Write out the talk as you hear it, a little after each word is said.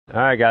All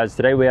right guys,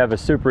 today we have a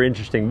super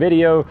interesting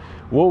video.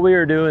 What we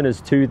are doing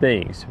is two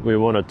things. We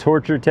want to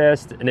torture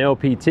test an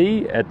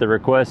LPT at the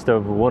request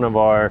of one of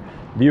our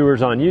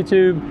viewers on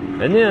YouTube.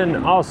 And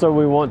then also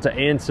we want to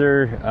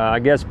answer, I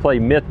guess play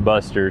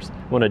Mythbusters.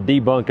 Want to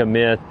debunk a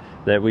myth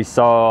that we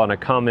saw on a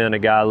comment a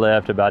guy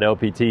left about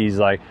LPTs,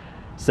 like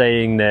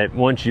saying that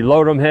once you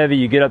load them heavy,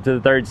 you get up to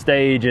the third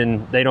stage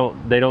and they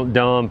don't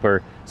dump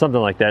or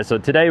something like that. So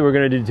today we're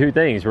going to do two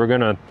things. We're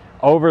going to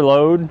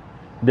overload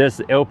this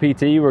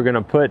LPT. We're going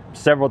to put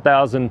several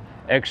thousand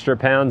extra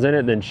pounds in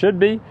it than should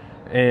be,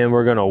 and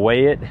we're going to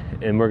weigh it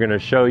and we're going to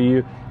show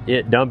you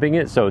it dumping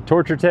it. So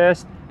torture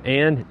test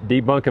and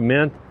debunk a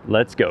myth.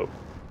 Let's go.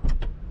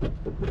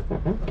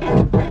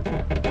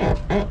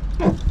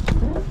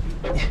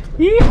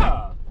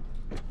 Yeah.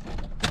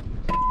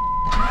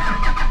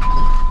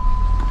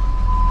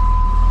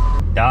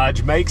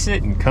 Dodge makes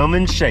it and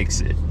Cummins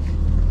shakes it.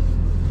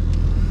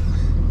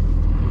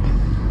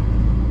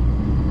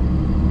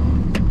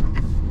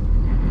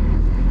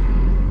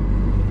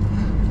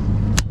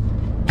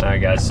 Alright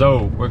guys,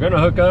 so we're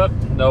gonna hook up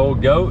the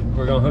old goat,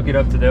 we're gonna hook it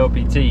up to the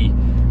LPT,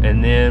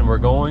 and then we're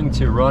going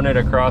to run it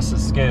across the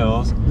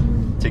scales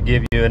to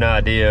give you an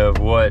idea of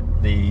what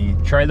the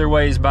trailer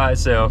weighs by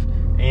itself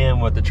and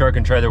what the truck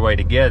and trailer weigh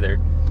together.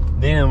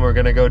 Then we're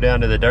gonna go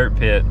down to the dirt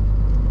pit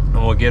and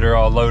we'll get her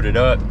all loaded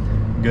up,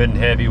 good and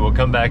heavy. We'll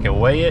come back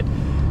and weigh it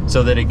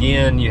so that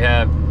again you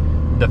have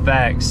the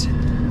facts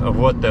of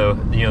what the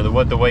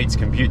what the weights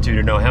compute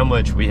to know how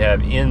much we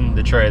have in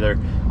the trailer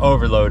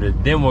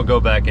overloaded. Then we'll go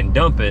back and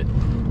dump it.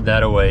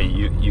 That way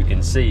you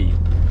can see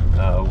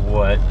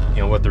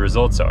what the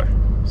results are.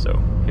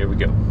 So here we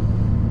go.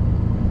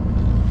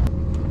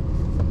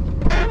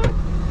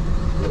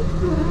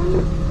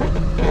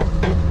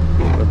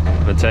 I'm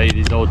gonna tell you,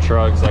 these old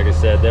trucks, like I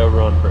said, they'll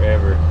run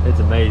forever. It's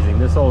amazing.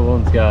 This old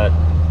one's got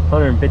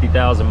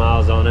 150,000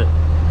 miles on it.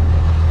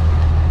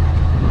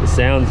 It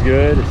sounds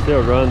good, it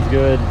still runs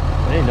good.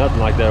 Ain't nothing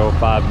like that old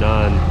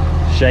 5.9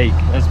 shake.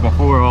 That's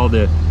before all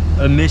the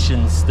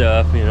emissions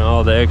stuff,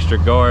 all the extra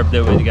garb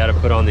that we got to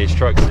put on these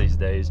trucks these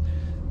days.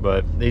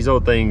 But these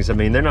old things, I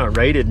mean, they're not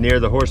rated near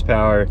the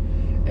horsepower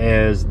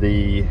as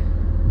the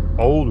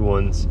old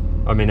ones.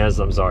 I mean, as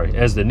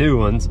the new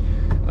ones. They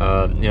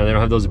don't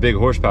have those big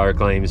horsepower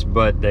claims,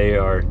 but they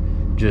are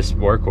just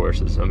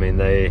workhorses. I mean,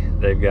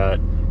 they've got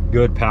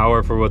good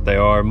power for what they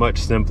are, much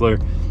simpler.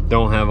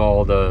 Don't have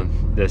all the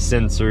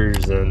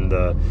sensors and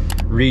the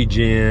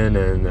regen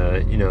and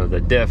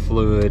the DEF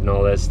fluid and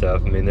all that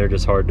stuff. I mean, they're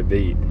just hard to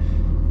beat.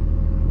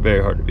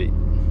 Very hard to beat.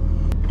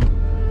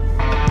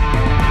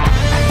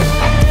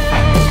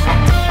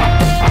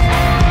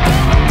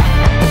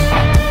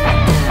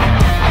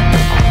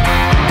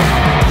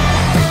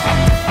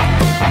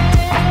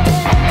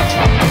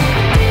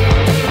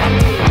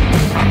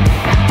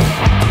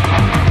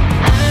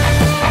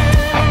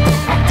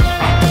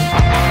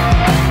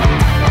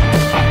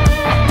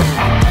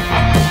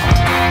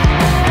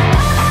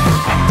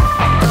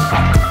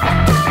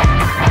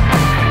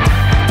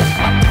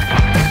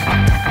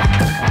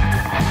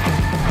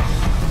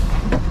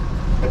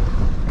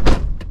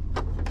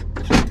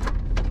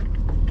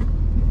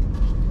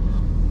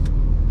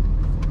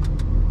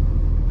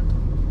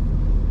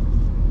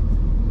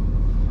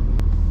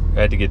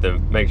 I had to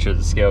make sure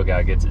the scale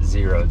guy gets it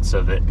zeroed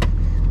so that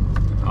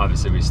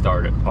obviously we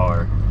start at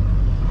par.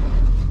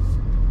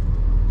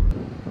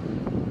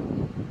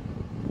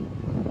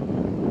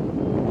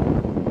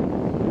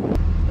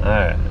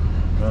 Alright,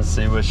 let's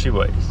see what she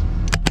weighs.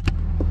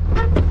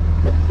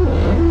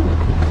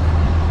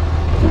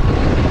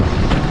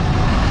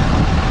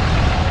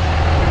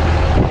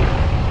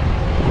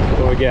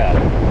 What we got?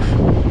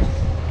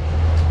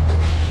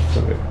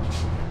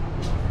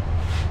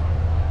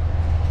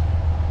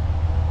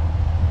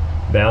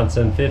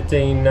 Bouncing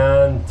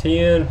 15.9,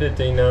 10,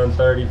 15.9,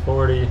 30,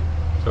 40.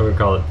 So we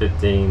call it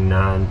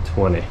 15.9,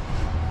 20.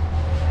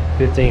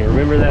 15,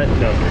 remember that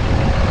number.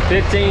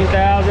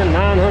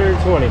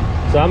 15,920.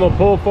 So I'm gonna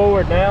pull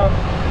forward now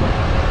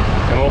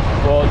and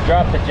we'll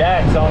drop the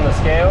jacks on the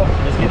scale.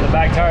 Just get the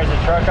back tires of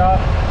the truck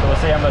off. So we'll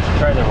see how much the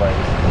trailer weighs.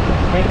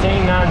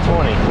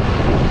 15,920.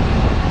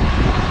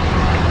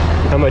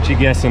 How much you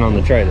guessing on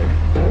the trailer?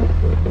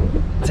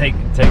 Take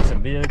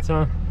some bids,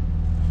 huh?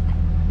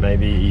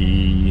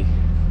 Maybe,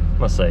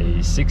 let's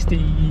say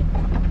 60,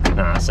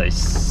 nah, I say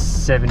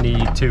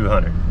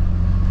 7,200.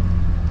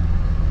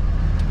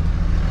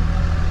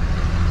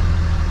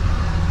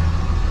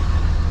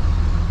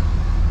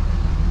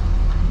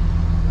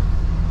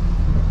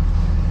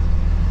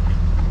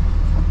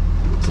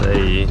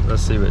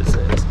 Let's see what it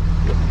says.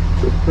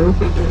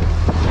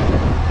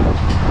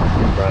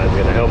 Brian's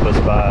gonna help us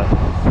by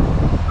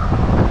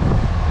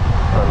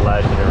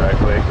unlatching it right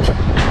quick.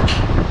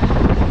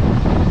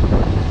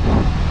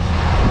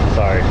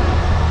 Sorry.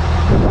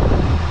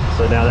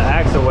 So now the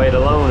axle weight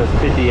alone is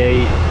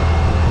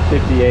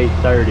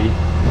 58.30.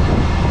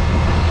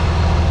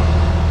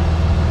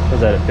 Was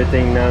that at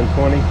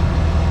 15,920?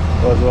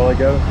 Was a while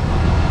ago?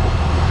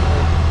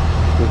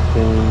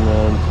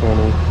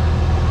 15,920.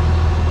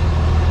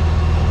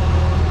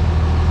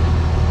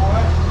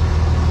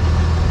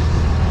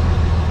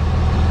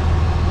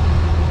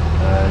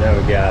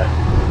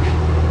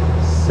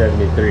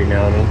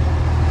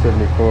 7390,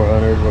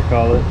 7400 we'll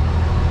call it.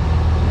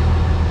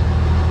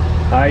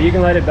 All right, you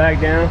can let it back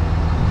down.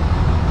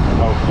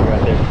 Oh, she's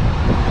right there.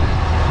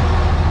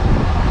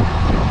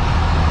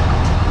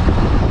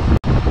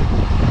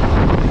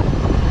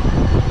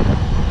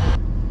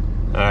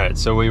 All right,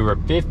 so we were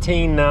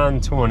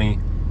 15,920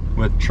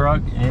 with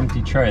truck and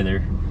empty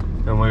trailer,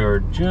 and we were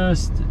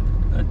just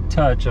a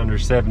touch under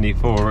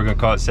 74. We're gonna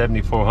call it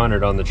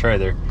 7400 on the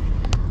trailer.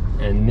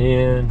 And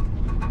then,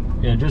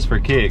 you know, just for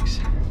kicks,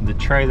 the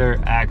trailer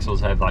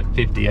axles have like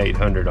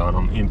 5800 on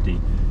them,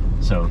 empty.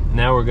 So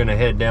now we're gonna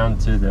head down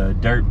to the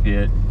dirt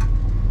pit.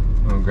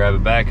 We're gonna grab a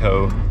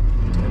backhoe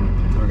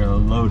and we're gonna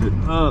load it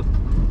up,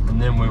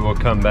 and then we will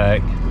come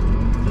back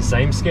the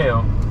same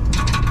scale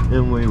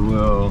and we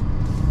will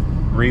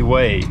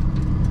reweigh,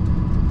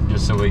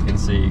 just so we can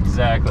see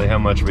exactly how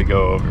much we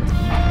go over.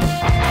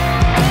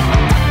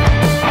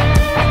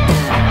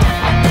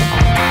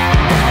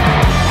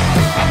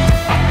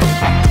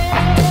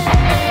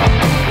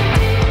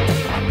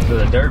 So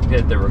the dirt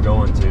pit that we're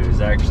going to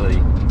is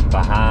actually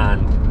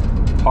behind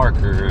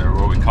Parker, or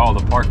what we call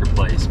the Parker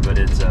place, but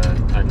it's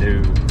a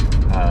new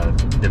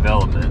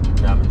development.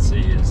 Diamond C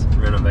is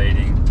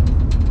renovating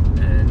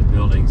and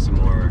building some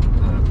more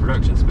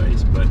production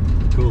space. But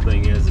the cool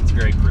thing is it's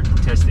great for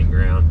testing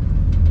ground,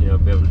 you know,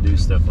 be able to do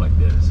stuff like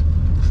this.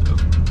 So,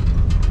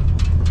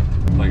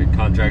 like a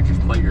contractor's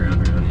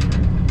playground around here.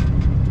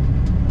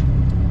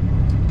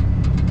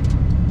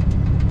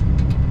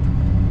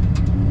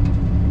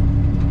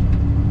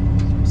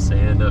 Some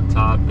sand up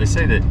top. They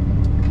say that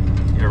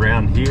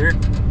around here,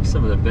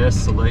 some of the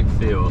best select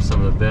fill,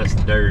 some of the best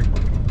dirt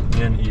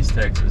in East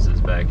Texas is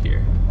back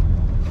here.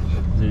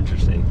 It's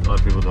interesting. A lot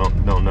of people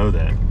don't know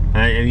that.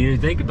 I mean, you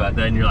think about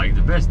that and you're like,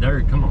 the best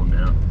dirt, come on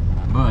now.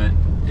 But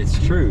it's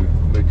true,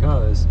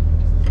 because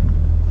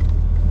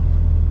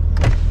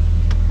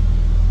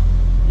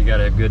you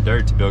gotta have good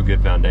dirt to build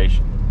good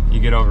foundation. You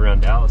get over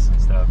around Dallas and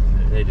stuff,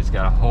 and they just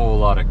got a whole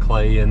lot of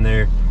clay in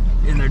their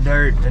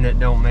dirt, and it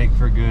don't make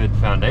for good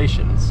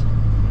foundations.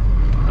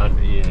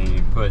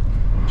 You put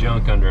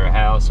junk under a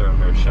house or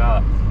under a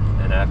shop,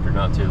 and after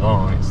not too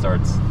long it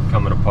starts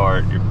coming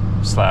apart, your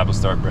slab will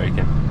start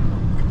breaking.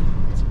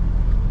 It's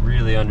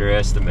really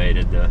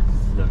underestimated the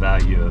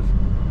value of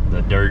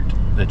the dirt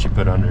that you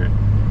put under it.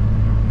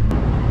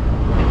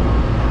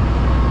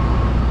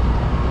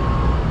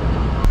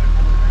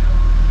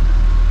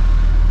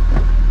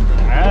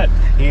 Alright,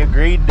 he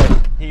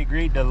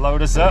agreed to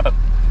load us up.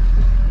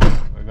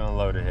 We're gonna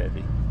load it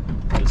heavy.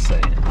 Just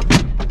saying.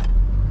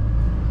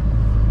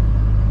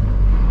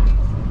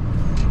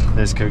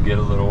 This could get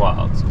a little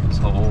wild, so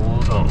just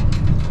hold on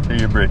to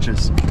your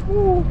britches.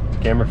 Woo.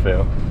 Camera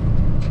fell.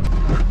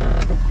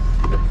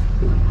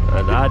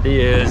 The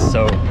idea is,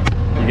 so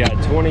you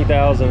got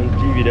 20,000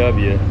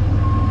 GVW,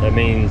 that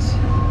means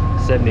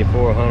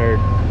 7,400.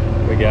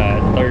 We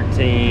got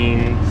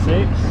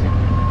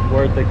 13.6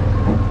 worth of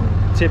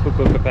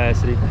typical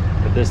capacity,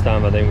 but this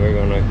time I think we're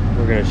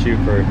gonna shoot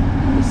for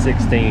the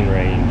 16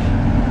 range.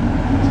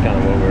 That's kind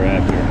of what we're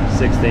after.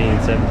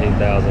 16,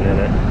 17,000 in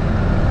it.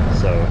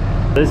 So.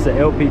 This is the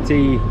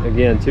LPT,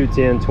 again,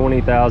 210,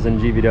 20,000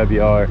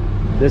 GVWR.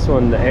 This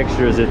one, the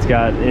extras, it's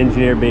got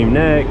engineer beam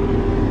neck,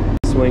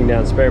 swing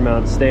down spare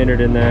mount standard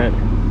in that.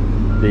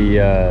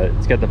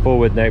 It's got the full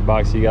width neck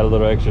box, so you got a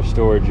little extra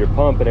storage. Your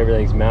pump and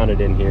everything's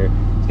mounted in here.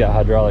 It's got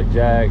hydraulic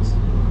jacks,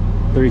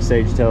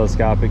 3-stage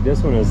telescopic.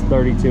 This one is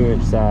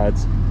 32-inch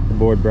sides, the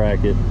board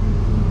bracket.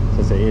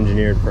 So it's an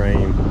engineered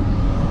frame,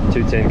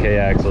 210K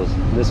axles.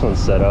 This one's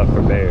set up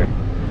for bear.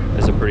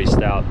 It's a pretty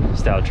stout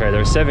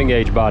trailer.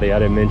 7-gauge body, I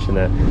didn't mention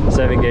that.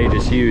 7-gauge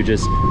is huge.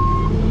 It's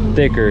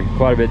thicker,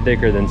 quite a bit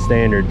thicker than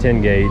standard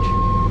 10-gauge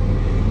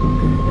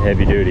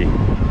heavy duty.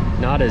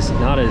 Not as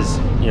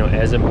you know,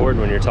 as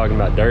important when you're talking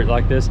about dirt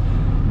like this,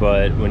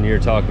 but when you're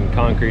talking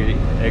concrete,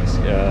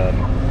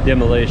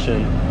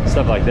 demolition,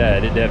 stuff like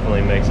that, it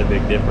definitely makes a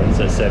big difference,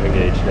 as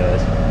 7-gauge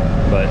does.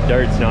 But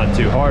dirt's not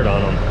too hard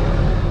on them,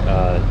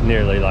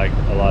 nearly like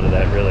a lot of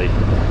that really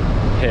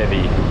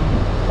heavy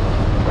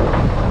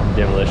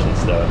demolition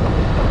stuff.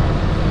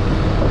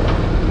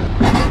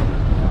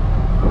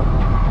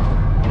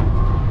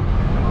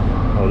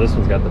 Oh, this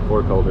one's got the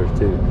fork holders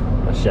too.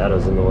 My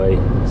shadow's in the way.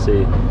 See,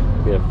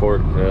 you got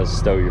fork.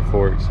 Stow your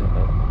forks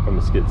from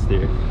a skid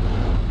steer.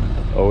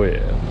 Oh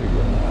yeah,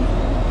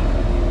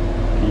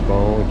 keep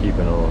on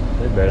keeping on.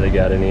 They barely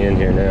got any in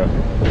here now.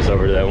 Just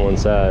over to that one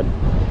side.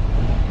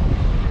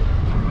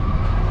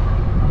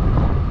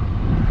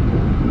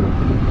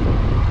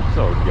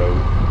 So go.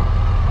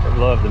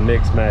 Love the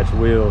mix match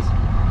wheels.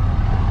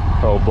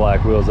 Old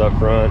black wheels up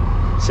front,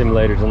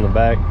 simulators on the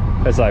back.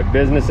 That's like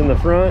business in the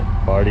front,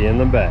 party in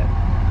the back.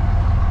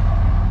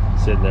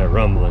 Sitting there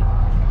rumbling.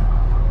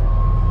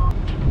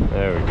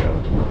 There we go.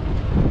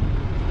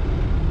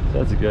 So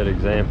that's a good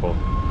example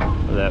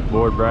of that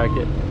board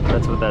bracket.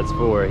 That's what that's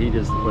for. He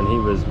just, when he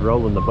was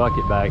rolling the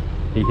bucket back,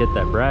 he hit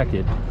that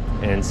bracket.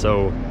 And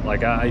so,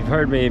 like you've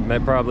heard me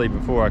probably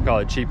before, I call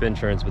it cheap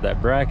insurance, but that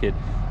bracket,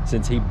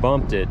 since he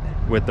bumped it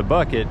with the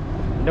bucket,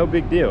 no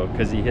big deal,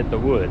 because he hit the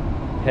wood.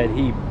 had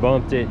he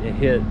bumped it and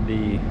hit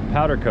the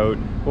powder coat,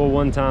 well,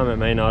 one time it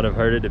may not have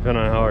hurt it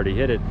depending on how hard he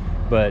hit it,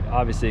 but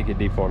obviously it could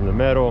deform the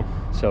metal.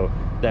 So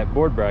that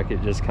board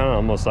bracket just kind of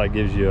almost like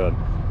gives you a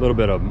little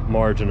bit of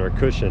margin or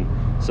cushion,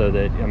 so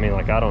that, I mean,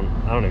 like I don't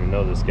even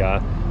know this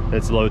guy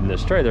that's loading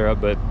this trailer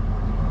up, but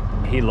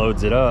he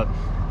loads it up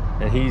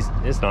and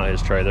it's not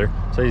his trailer,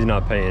 so he's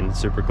not paying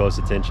super close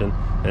attention,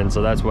 and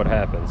so that's what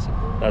happens.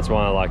 That's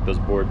why I like those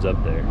boards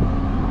up there.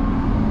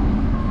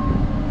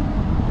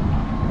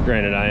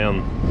 Granted, I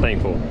am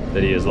thankful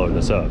that he is loading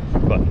this up,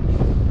 but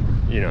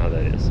you know how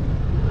that is.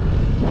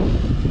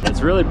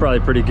 It's really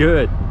probably pretty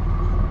good,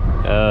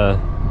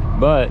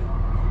 but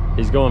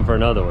he's going for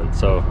another one,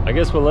 so I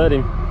guess we'll let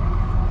him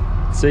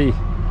see.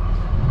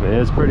 I mean,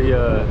 it's pretty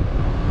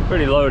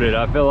loaded.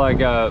 I feel like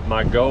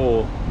my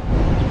goal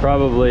is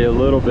probably a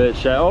little bit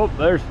shallow.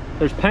 Oh,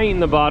 there's paint in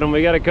the bottom.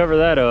 We got to cover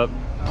that up.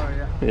 Oh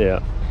yeah. Yeah.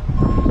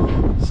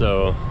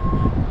 So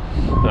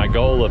my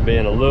goal of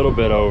being a little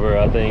bit over,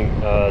 I think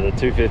the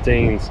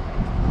 215s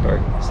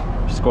are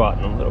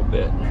squatting a little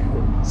bit.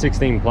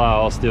 16 ply,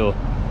 all steel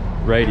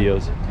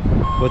radios.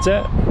 What's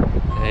that?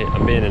 Hey,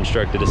 I'm being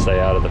instructed to stay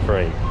out of the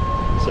frame.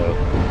 So.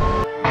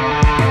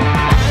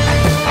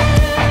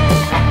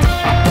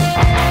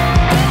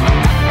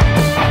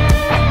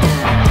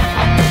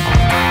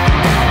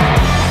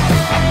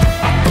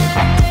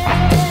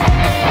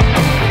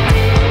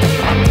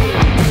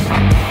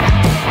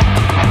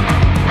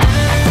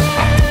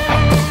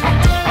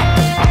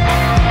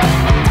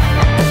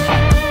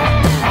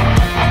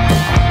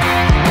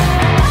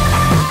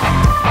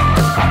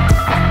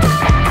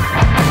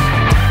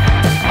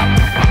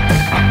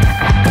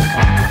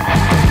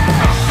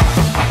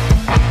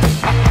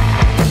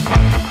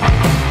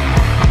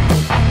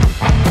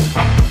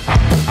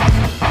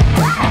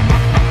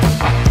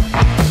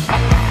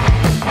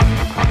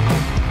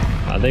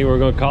 I think we're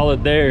gonna call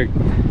it there,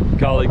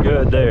 call it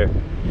good there.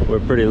 We're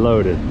pretty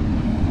loaded.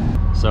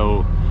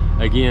 So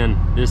again,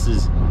 this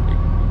is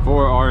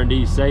for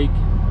R&D's sake.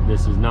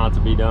 This is not to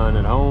be done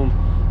at home.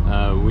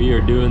 We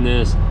are doing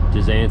this,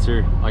 just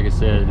answer, like I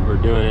said, we're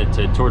doing it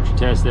to torture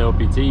test the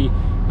LPT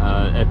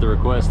at the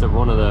request of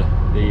one of the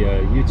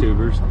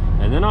YouTubers,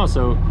 and then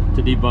also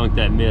to debunk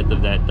that myth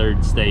of that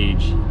third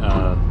stage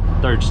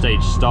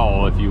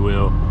stall, if you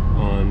will,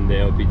 on the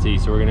LPT.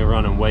 So we're gonna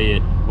run and weigh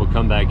it. We'll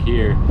come back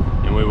here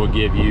and we will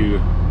give you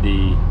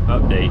the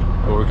update,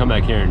 or we'll come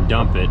back here and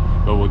dump it,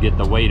 but we'll get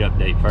the weight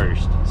update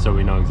first so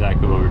we know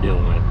exactly what we're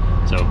dealing with.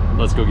 So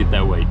let's go get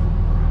that weight.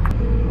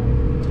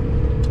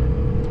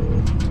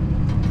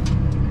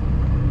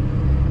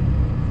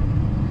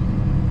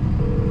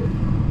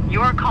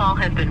 Your call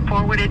has been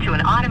forwarded to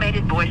an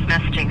automated voice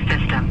messaging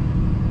system.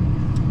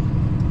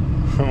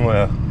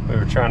 Well, we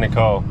were trying to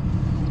call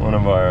one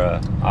of our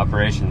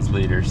operations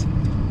leaders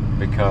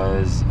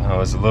because I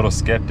was a little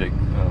skeptic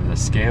of the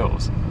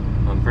scales.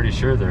 I'm pretty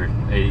sure they're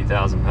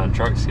 80,000 pound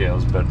truck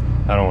scales, but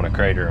I don't want to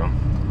crater them.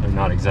 They're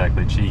not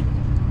exactly cheap.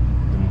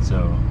 And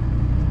so,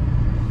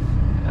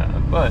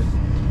 but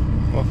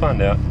we'll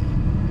find out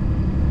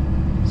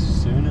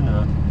soon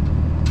enough.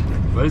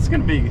 But it's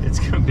gonna be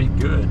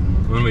good.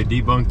 When we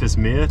debunk this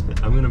myth,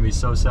 I'm gonna be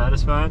so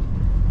satisfied.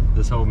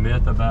 This whole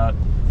myth about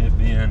it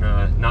being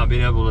not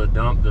being able to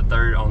dump the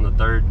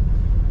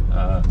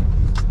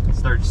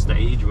third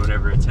stage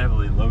whenever it's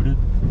heavily loaded,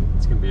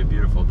 it's gonna be a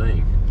beautiful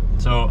thing.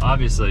 So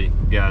obviously,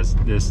 guys,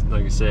 this,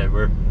 like I said,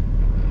 we're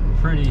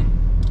pretty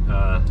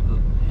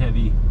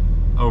heavy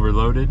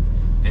overloaded,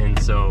 and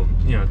so,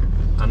 you know,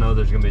 I know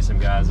there's gonna be some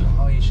guys that,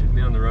 oh, you shouldn't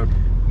be on the road.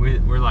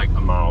 We're like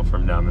a mile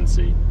from Diamond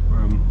C.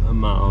 We're a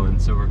mile,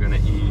 and so we're gonna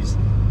ease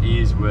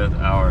with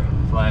our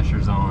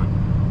flashers on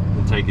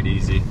and take it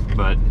easy.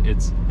 But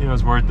it's, you know,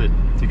 it's worth it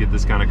to get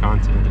this kind of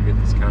content, to get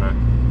this kind of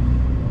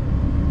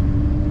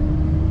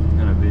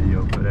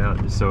video put out,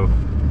 just so,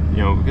 you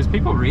know, because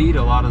people read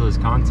a lot of those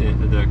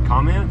the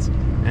comments,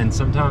 and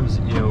sometimes,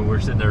 you know,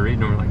 we're sitting there reading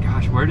them, we're like,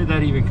 gosh, where did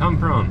that even come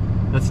from?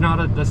 That's not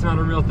a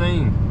real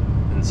thing.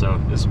 And so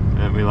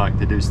we like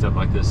to do stuff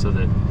like this so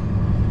that,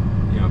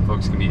 you know,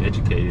 folks can be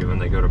educated when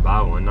they go to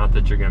buy one. Not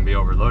that you're going to be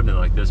overloading it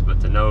like this,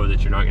 but to know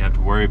that you're not going to have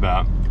to worry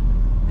about,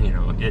 you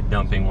know, it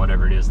dumping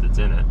whatever it is that's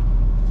in it.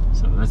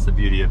 So that's the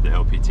beauty of the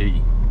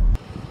LPT.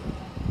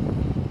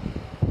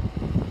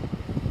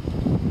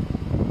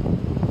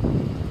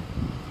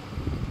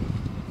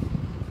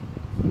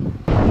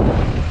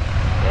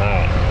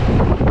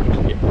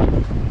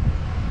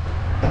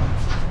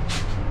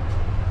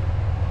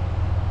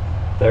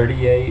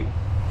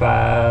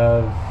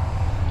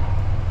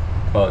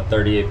 Call it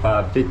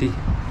 38,550.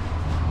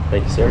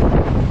 Thank you, sir.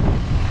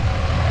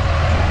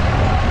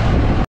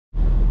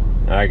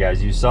 All right,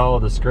 guys, you saw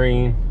the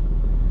screen.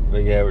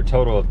 We got a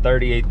total of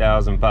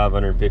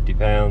 38,550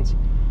 pounds.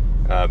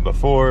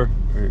 Before,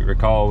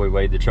 recall, we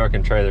weighed the truck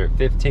and trailer at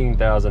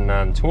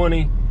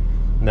 15,920,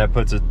 and that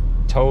puts a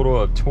total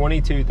of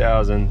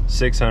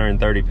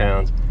 22,630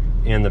 pounds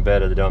in the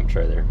bed of the dump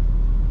trailer,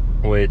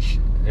 which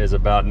is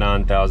about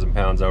 9,000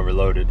 pounds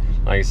overloaded.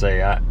 Like I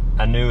say,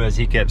 I knew as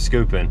he kept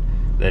scooping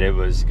that it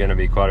was going to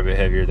be quite a bit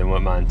heavier than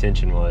what my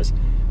intention was,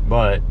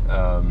 But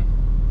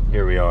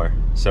here we are.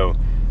 So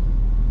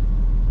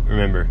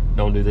remember,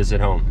 don't do this at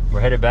home.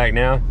 We're headed back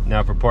now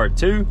for part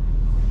 2,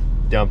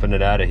 dumping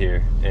it out of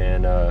here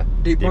and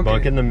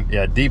debunking the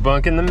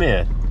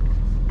myth,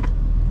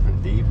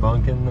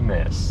 debunking the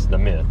mess, the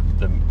myth,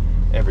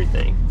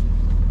 everything.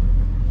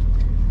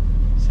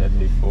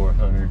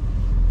 7,400.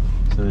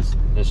 So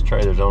this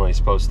trailer's only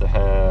supposed to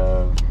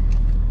have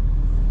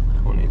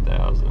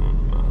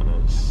 20,000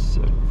 minus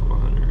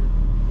 7,400.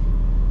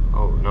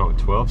 Oh no,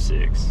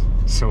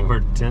 12,600. So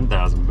we're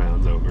 10,000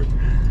 pounds over.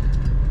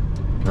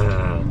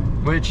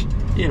 Which,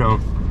 you know,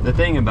 the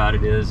thing about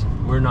it is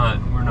we're not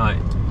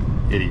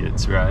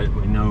idiots, right?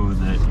 We know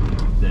that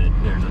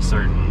there's a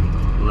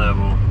certain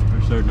level or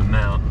a certain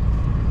amount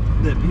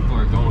that people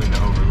are going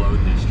to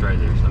overload these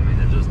trailers. I mean,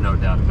 there's just no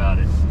doubt about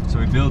it. So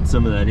we build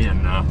some of that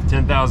in. Now,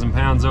 10,000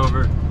 pounds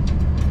over,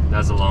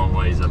 that's a long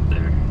ways up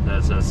there.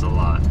 That's a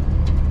lot.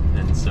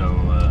 And so,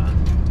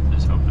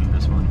 just hoping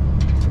this one,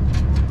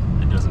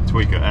 it doesn't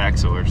tweak an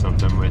axle or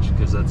something,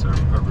 because that's a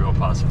real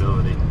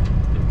possibility.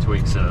 It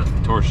tweaks a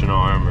torsion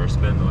arm or a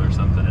spindle or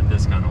something at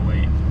this kind of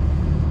weight.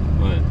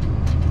 But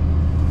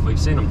we've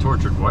seen them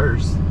tortured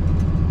worse.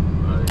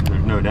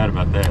 There's no doubt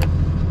about that.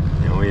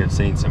 You know, we have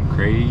seen some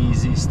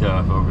crazy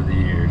stuff over the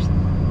years.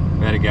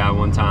 We had a guy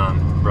one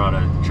time brought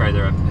a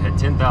trailer up, had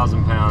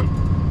 10,000 pound.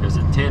 It was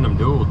a tandem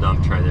dual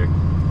dump trailer,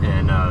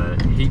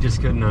 and he just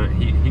couldn't.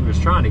 He was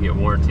trying to get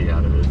warranty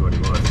out of it, is what he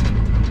was,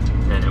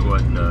 and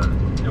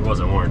it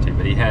wasn't warranty.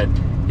 But he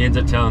ends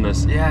up telling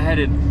us, yeah, I had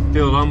it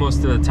filled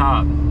almost to the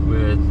top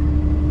with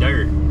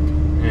dirt,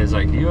 and it's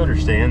like, do you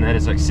understand that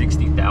it's like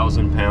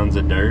 60,000 pounds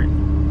of dirt?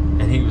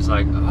 And he was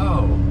like,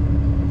 oh,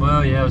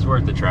 well, yeah, it was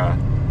worth a try.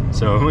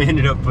 So we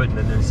ended up putting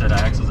a new set of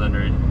axles under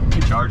it.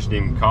 We charged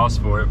him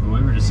cost for it, but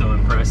we were just so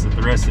impressed that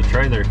the rest of the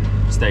trailer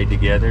stayed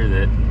together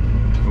that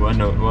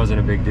it wasn't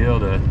a big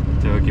deal to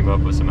hook him up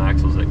with some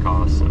axles that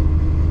cost. So.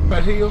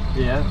 That hill?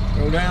 Yeah.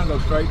 Go down, go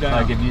straight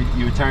down. Like if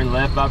you would turn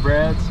left by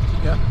Brad's?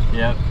 Yeah.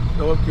 Yep.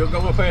 You'll go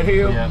up that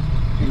hill, yep,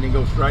 and then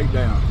go straight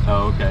down.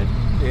 Oh, okay.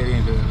 Dead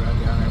into it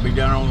right down there. Be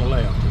down on the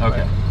left.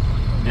 Okay.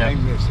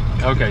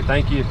 Yeah. Okay,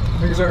 thank you.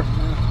 Thank you, sir.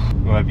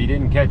 Well, if you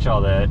didn't catch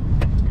all that,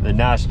 the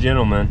nice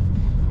gentleman,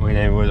 we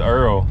named was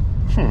Earl,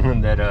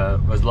 that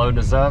was loading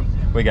us up.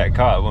 We got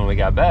caught when we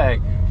got back.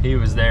 He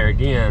was there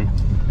again,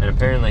 and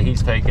apparently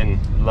he's taking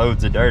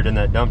loads of dirt in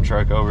that dump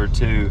truck over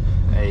to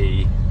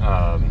a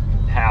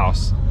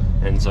house,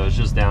 and so it's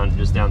just down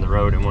the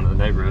road in one of the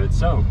neighborhoods.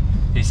 So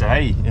he said,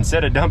 hey,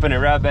 instead of dumping it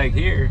right back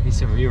here, he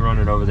said, well, you run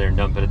it over there and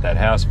dump it at that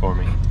house for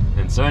me.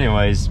 And so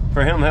anyways,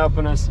 for him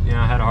helping us, you know,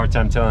 I had a hard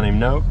time telling him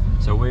no.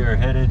 So we are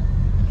headed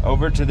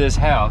over to this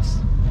house.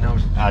 No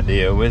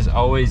idea. It was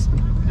always,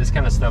 this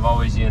kind of stuff,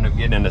 always you end up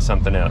getting into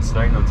something else.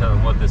 There ain't no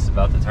telling what this is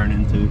about to turn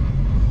into.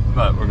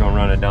 But we're gonna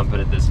run and dump it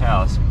at this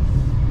house.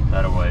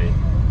 That way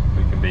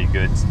we can be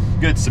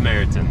good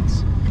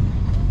Samaritans.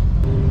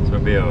 So it'll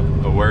be a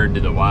word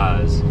to the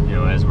wise, you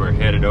know, as we're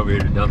headed over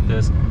here to dump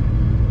this.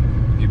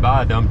 If you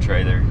buy a dump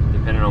trailer,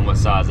 depending on what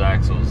size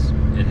axles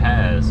it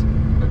has,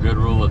 a good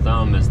rule of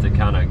thumb is to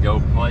kind of go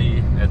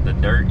play at the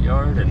dirt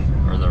yard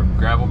or the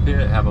gravel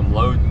pit, have them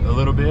load a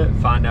little bit,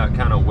 find out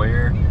kind of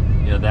where,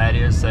 you know, that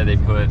is. Say they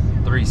put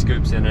 3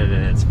 scoops in it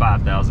and it's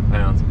 5,000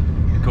 pounds.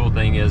 The cool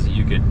thing is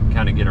you could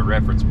kind of get a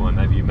reference point.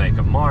 Maybe you make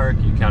a mark,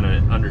 you kind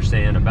of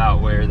understand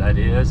about where that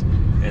is,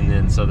 and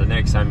then so the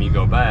next time you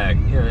go back,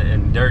 you know,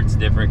 and dirt's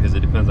different because it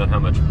depends on how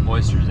much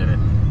moisture's in it,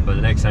 but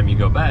the next time you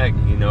go back,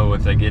 you know,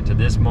 if they get to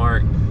this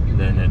mark,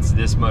 then it's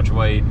this much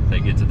weight. If they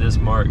get to this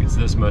mark, it's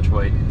this much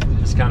weight.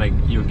 It's kind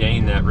of, you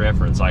gain that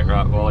reference. Like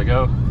right a while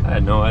ago, I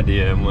had no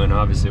idea, and when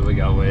obviously we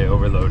got way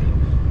overloaded.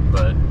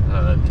 But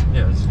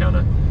yeah, it's kind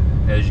of,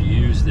 as you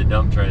use the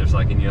dump trailers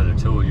like any other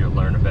tool, you'll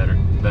learn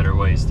better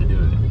ways to do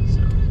it.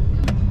 So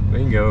we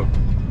can go.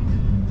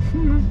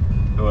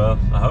 Well,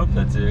 I hope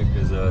that's it,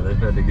 because they've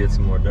had to get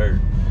some more dirt.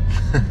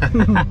 We're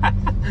gonna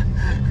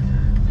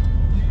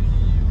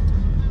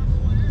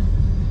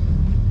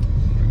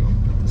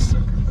put this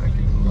sucker back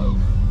in low.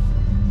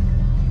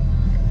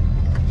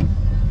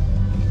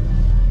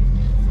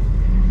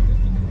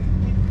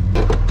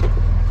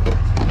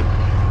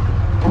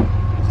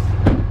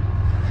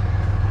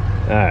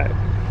 Alright,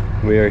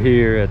 we are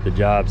here at the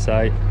job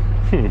site.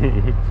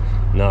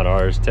 Not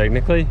ours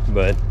technically,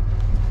 but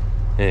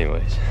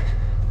anyways.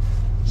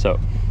 So,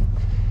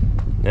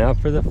 now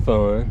for the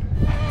fun.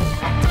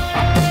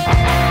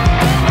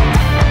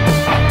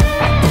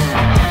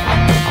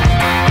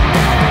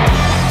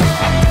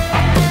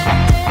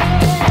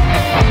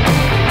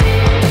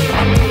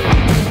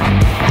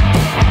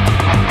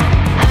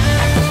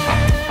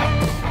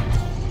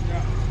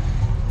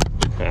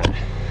 Alright,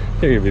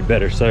 they're gonna be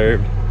better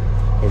served.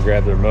 We'll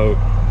grab the remote.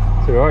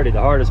 So already the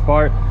hardest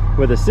part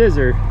with a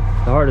scissor,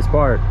 the hardest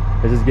part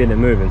is just getting it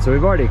moving. So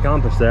we've already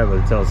accomplished that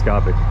with the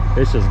telescopic.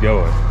 It's just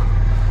going.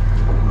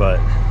 But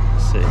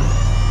let's see.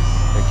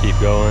 I keep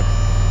going.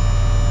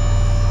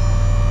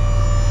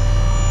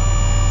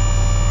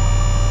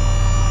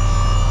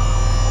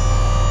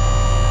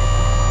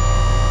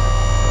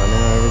 Right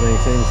now everything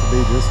seems to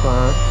be just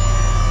fine.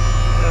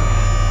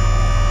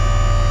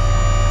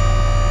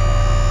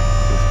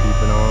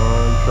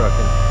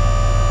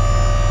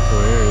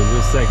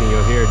 second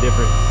you'll hear a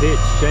different pitch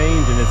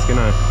change, and it's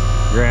gonna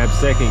grab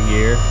second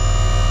gear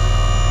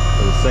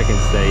for the second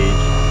stage.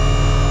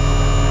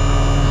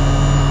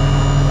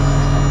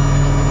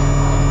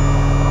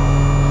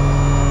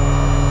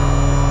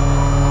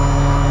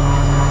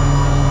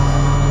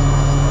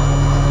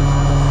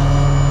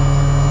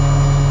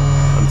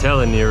 I'm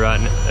telling you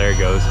right now, there it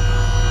goes.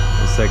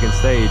 The second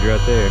stage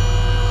right there.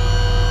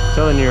 I'm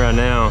telling you right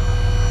now,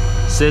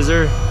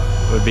 scissor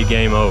would be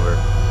game over.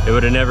 It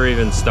would have never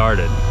even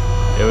started.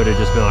 It would have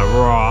just been like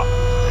raw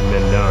and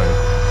been done.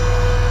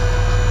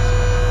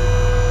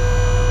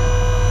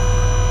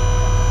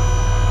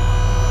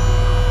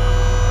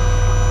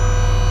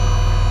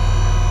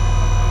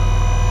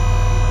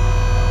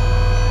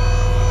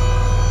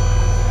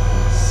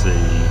 Let's see.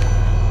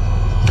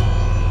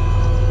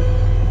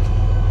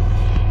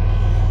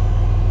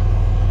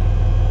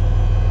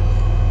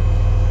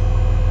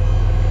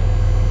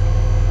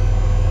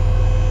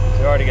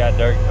 We already got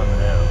dirt coming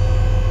out.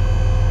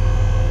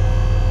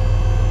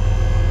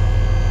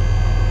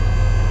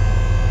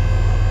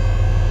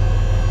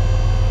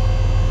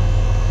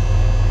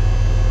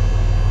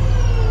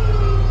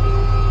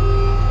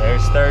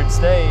 There's third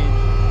stage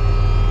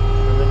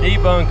for the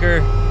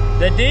debunker.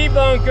 The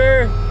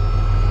debunker!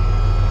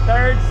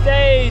 Third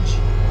stage!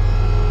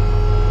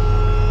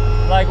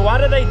 Like, why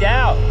do they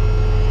doubt?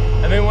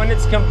 I mean, when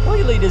it's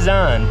completely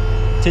designed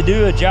to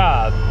do a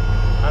job,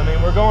 I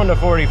mean, we're going to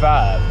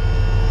 45.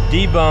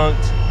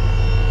 Debunked.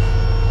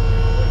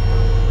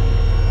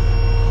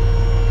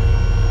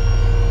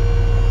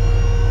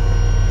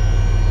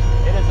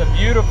 It is a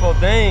beautiful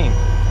thing.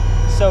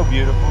 So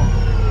beautiful.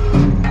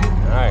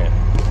 All right.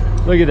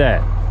 Look at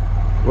that.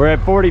 We're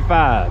at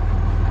 45.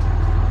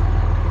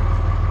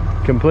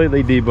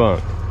 Completely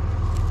debunked.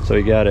 So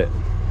you got it.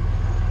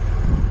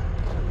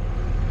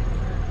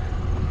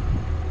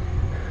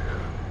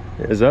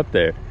 It's up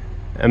there.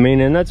 I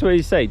mean, and that's what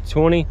you say,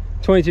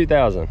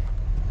 22,000.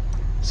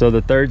 So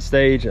the third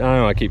stage, I don't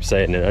know, I keep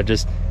saying it.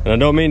 And I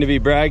don't mean to be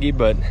braggy,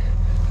 but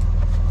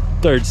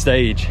third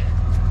stage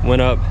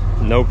went up,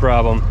 no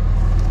problem,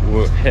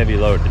 heavy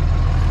loaded.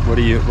 What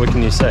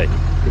can you say?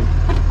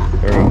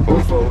 We're gonna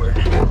pull forward.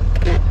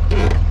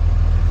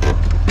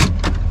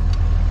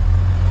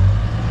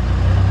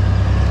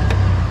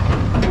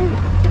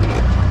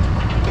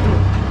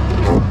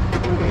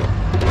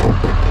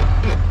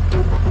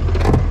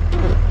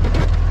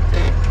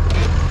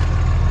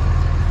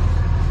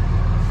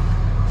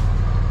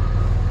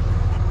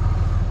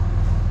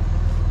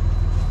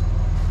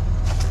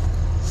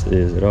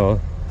 Is it all?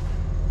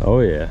 Oh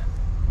yeah,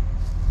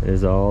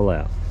 it's all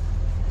out.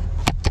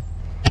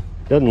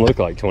 Doesn't look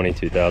like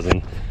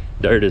 22,000.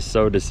 Dirt is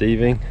so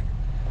deceiving.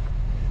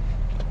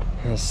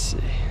 Let's see.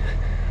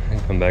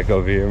 Come back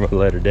over here and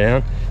we'll let her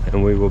down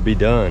and we will be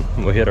done.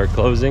 We'll hit our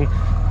closing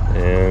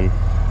and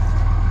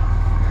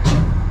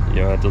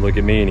you don't have to look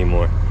at me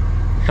anymore.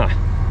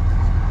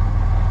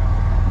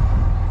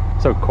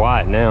 So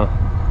quiet now.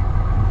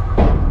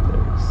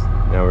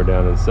 Now we're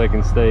down to the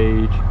second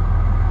stage.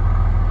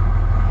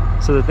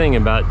 So the thing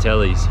about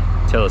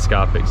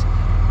telescopics,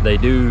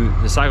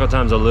 the cycle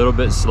time's a little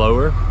bit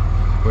slower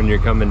when you're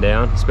coming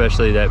down,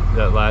 especially that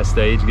last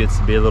stage gets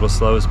to be a little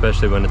slow,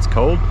 especially when it's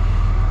cold.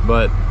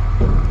 But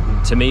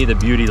to me, the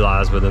beauty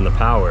lies within the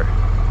power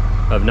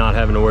of not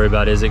having to worry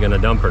about, is it gonna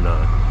dump or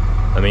not?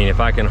 I mean,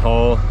 if I can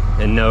haul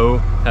and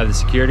have the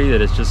security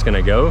that it's just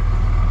gonna go,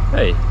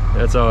 hey,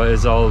 that's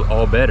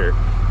all better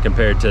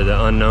compared to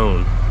the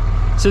unknown.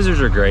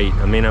 Scissors are great.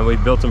 I mean,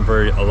 we've built them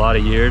for a lot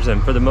of years,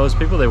 and for the most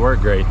people, they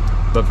work great.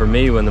 But for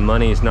me, when the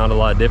money is not a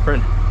lot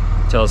different,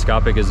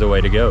 telescopic is the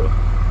way to go.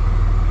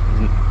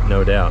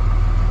 No doubt.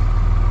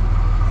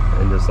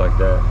 And just like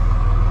that,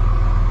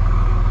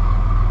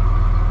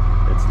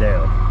 it's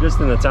down.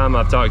 Just in the time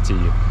I've talked to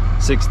you.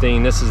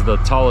 16, this is the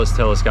tallest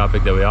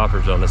telescopic that we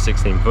offer on a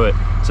 16 foot.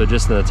 So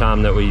just in the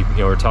time that we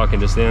were talking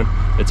just then,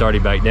 it's already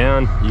back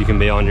down. You can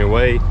be on your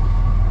way,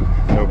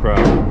 no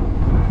problem.